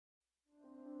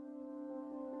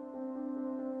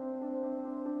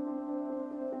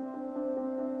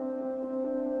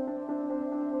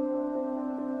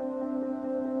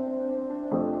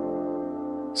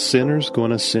Sinners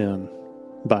Gonna Sin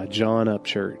by John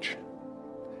Upchurch.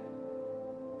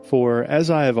 For, as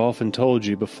I have often told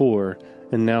you before,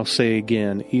 and now say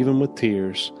again, even with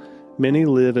tears, many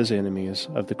live as enemies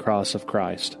of the cross of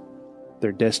Christ.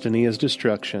 Their destiny is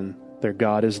destruction, their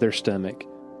God is their stomach,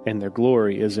 and their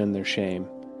glory is in their shame.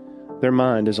 Their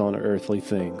mind is on earthly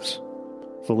things.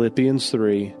 Philippians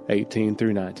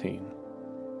 3:18-19.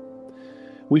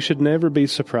 We should never be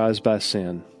surprised by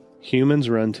sin. Humans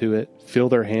run to it, fill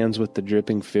their hands with the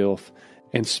dripping filth,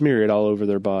 and smear it all over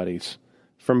their bodies.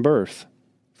 From birth,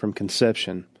 from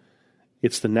conception,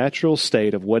 it's the natural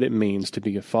state of what it means to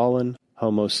be a fallen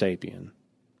Homo sapien.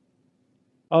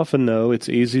 Often, though, it's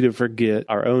easy to forget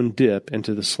our own dip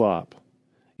into the slop.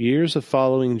 Years of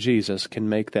following Jesus can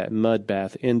make that mud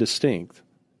bath indistinct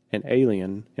and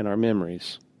alien in our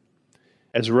memories.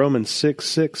 As Romans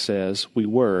 6:6 says, we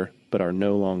were, but are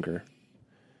no longer.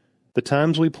 The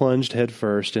times we plunged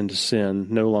headfirst into sin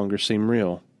no longer seem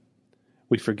real.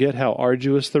 We forget how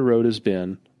arduous the road has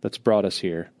been that's brought us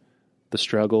here. The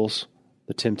struggles,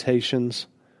 the temptations,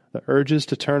 the urges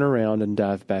to turn around and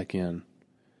dive back in.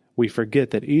 We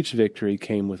forget that each victory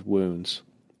came with wounds.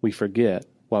 We forget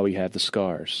why we have the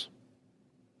scars.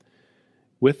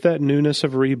 With that newness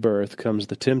of rebirth comes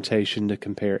the temptation to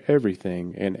compare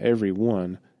everything and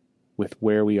everyone with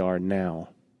where we are now.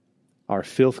 Our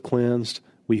filth cleansed,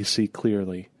 we see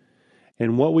clearly.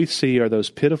 And what we see are those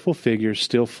pitiful figures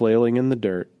still flailing in the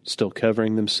dirt, still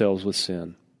covering themselves with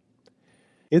sin.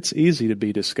 It's easy to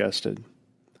be disgusted.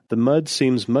 The mud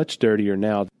seems much dirtier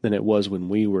now than it was when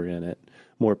we were in it,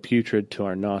 more putrid to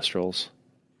our nostrils.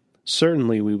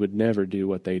 Certainly we would never do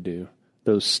what they do,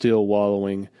 those still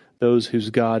wallowing, those whose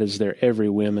God is their every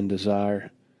whim and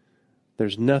desire.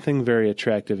 There's nothing very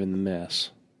attractive in the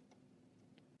mess.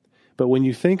 But when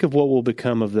you think of what will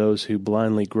become of those who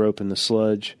blindly grope in the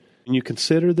sludge, and you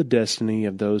consider the destiny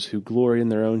of those who glory in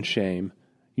their own shame,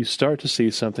 you start to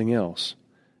see something else.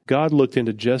 God looked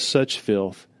into just such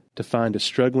filth to find a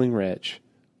struggling wretch,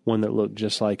 one that looked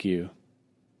just like you.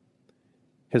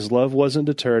 His love wasn't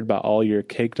deterred by all your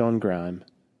caked-on grime.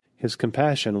 His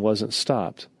compassion wasn't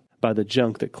stopped by the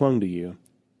junk that clung to you.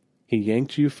 He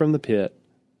yanked you from the pit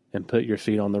and put your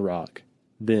feet on the rock.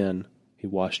 Then he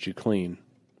washed you clean.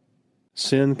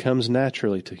 Sin comes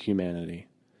naturally to humanity,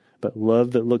 but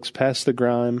love that looks past the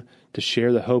grime to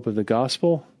share the hope of the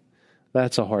gospel,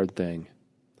 that's a hard thing.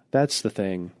 That's the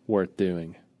thing worth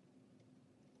doing.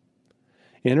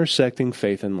 Intersecting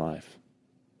faith and life.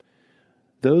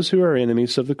 Those who are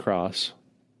enemies of the cross,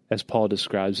 as Paul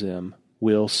describes them,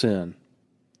 will sin.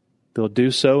 They'll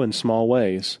do so in small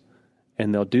ways,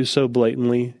 and they'll do so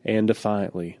blatantly and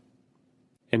defiantly.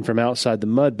 And from outside the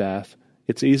mud bath,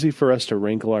 it's easy for us to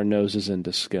wrinkle our noses in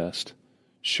disgust.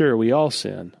 Sure, we all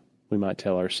sin, we might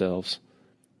tell ourselves,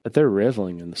 but they're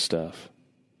reveling in the stuff.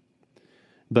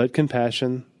 But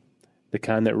compassion, the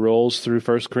kind that rolls through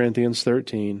 1 Corinthians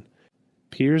 13,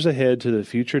 peers ahead to the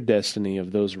future destiny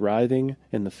of those writhing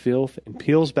in the filth and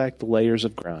peels back the layers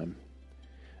of grime.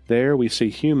 There we see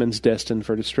humans destined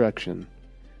for destruction.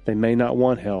 They may not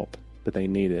want help, but they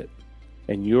need it,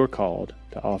 and you're called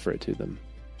to offer it to them.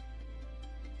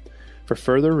 For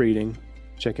further reading,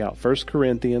 check out 1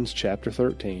 Corinthians chapter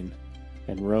 13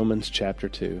 and Romans chapter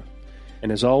 2.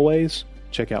 And as always,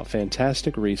 check out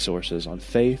fantastic resources on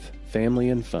faith, family,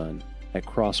 and fun at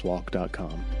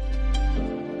crosswalk.com.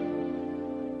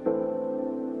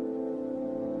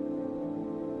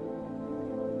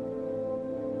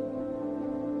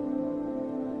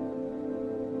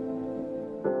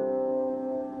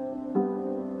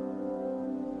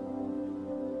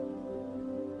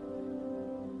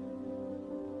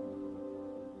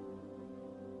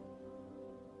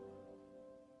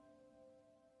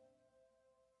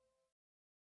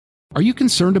 Are you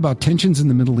concerned about tensions in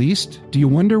the Middle East? Do you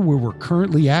wonder where we're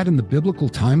currently at in the biblical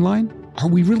timeline? Are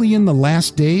we really in the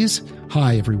last days?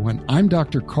 Hi, everyone. I'm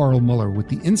Dr. Carl Muller with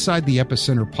the Inside the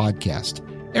Epicenter podcast.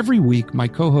 Every week, my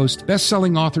co-host,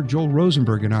 best-selling author Joel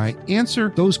Rosenberg and I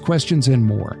answer those questions and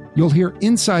more. You'll hear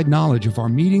inside knowledge of our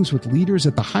meetings with leaders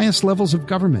at the highest levels of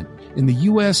government in the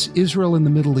U.S., Israel, and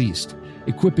the Middle East,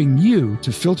 equipping you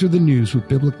to filter the news with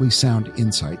biblically sound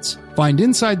insights. Find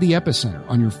Inside the Epicenter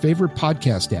on your favorite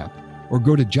podcast app, or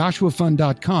go to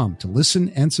joshuafund.com to listen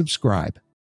and subscribe.